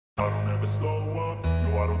I don't ever slow up,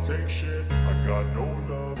 no I don't take shit. I got no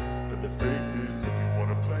love for the fakeness. If you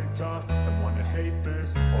wanna play tough and wanna hate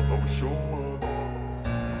this, I'll always show up.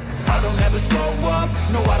 I don't ever slow up,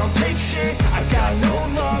 no I don't take shit. I got no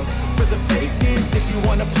love for the fakeness. If you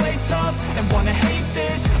wanna play tough and wanna hate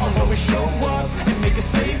this, I'll always show up and make a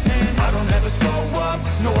statement. I don't ever slow up,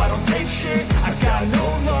 no I don't take shit. I got no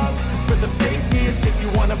love for the fakeness. If you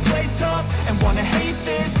wanna play tough and wanna hate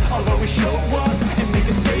this, I'll always show up and make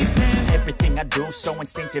a statement. Everything I do so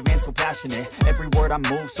instinctive and so passionate. Every word I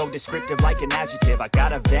move so descriptive like an adjective. I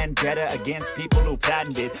got a vendetta against people who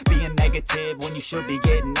patented being negative when you should be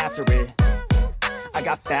getting after it. I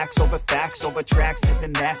got facts over tracks, this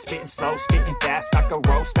and that. Spitting slow, spitting fast, I could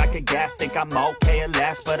roast, I could gas. Think I'm okay at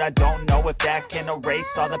last, but I don't know if that can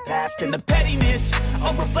erase all the past. And the pettiness, a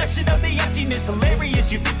reflection of the emptiness.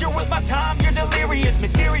 Hilarious, you think you're worth my time, you're delirious.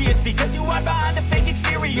 Mysterious, because you hide behind a fake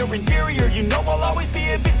exterior. Inferior, you know I'll always be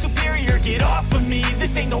a bit superior. Get off of me,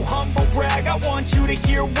 this ain't no humble brag. I want you to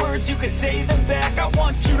hear words, you can say them back. I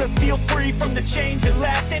want you to feel free from the chains that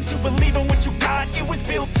last, and to believe in what you got. It was